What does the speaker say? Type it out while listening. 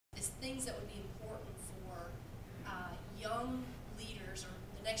is things that would be important for young leaders or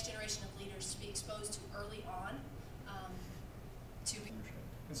the next generation of leaders to be exposed to early on.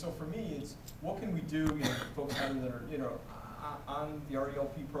 And so for me, it's what can we do, folks that are, on the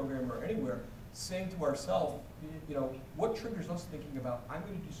RELP program or anywhere, saying to ourselves, what triggers us thinking about, I'm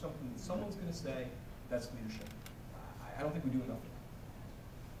going to do something that someone's going to say that's leadership. I don't think we do enough of that.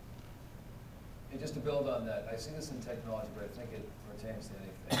 And just to build on that, I see this in technology, but I think it pertains to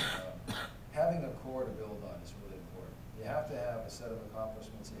anything. Having a core to build on is really important. You have to have a set of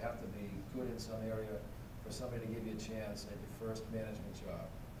accomplishments. You have to be good in some area for somebody to give you a chance at your first management job.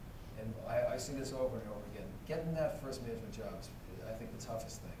 And I see this over and over again. Getting that first management job is, I think, the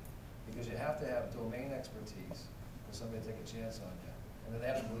toughest thing, because you have to have domain expertise for somebody to take a chance on you, and then they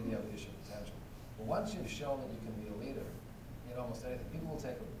have to believe you have leadership potential. But once you've shown that you can be a leader in almost anything, people will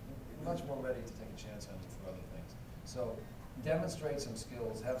much more ready to take a chance on you for other things. So demonstrate some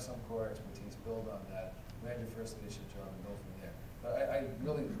skills, have some core expertise, build on that, land your first leadership job, and go from there. But I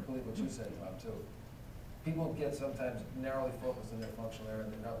really believe what you said, Tom, too. People get sometimes narrowly focused in their functional area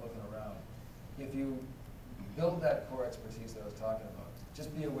and they're not looking around. If you build that core expertise that I was talking about, just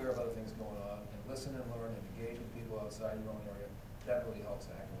be aware of other things going on and listen and learn and engage with people outside your own area. That really helps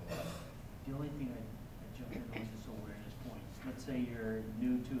a heck of a lot. The only thing I jump in on is this awareness point. Let's say you're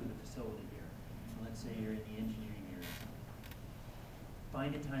new to the facility here. Let's say you're in the engineering area.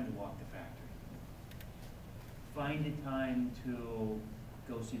 Find a time to walk the factory. Find a time to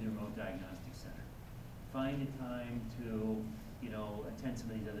go see the remote diagnostic center. Find a time to, attend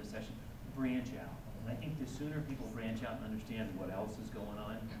some of these other sessions. Branch out. And I think the sooner people branch out and understand what else is going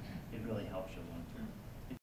on, it really helps you long term.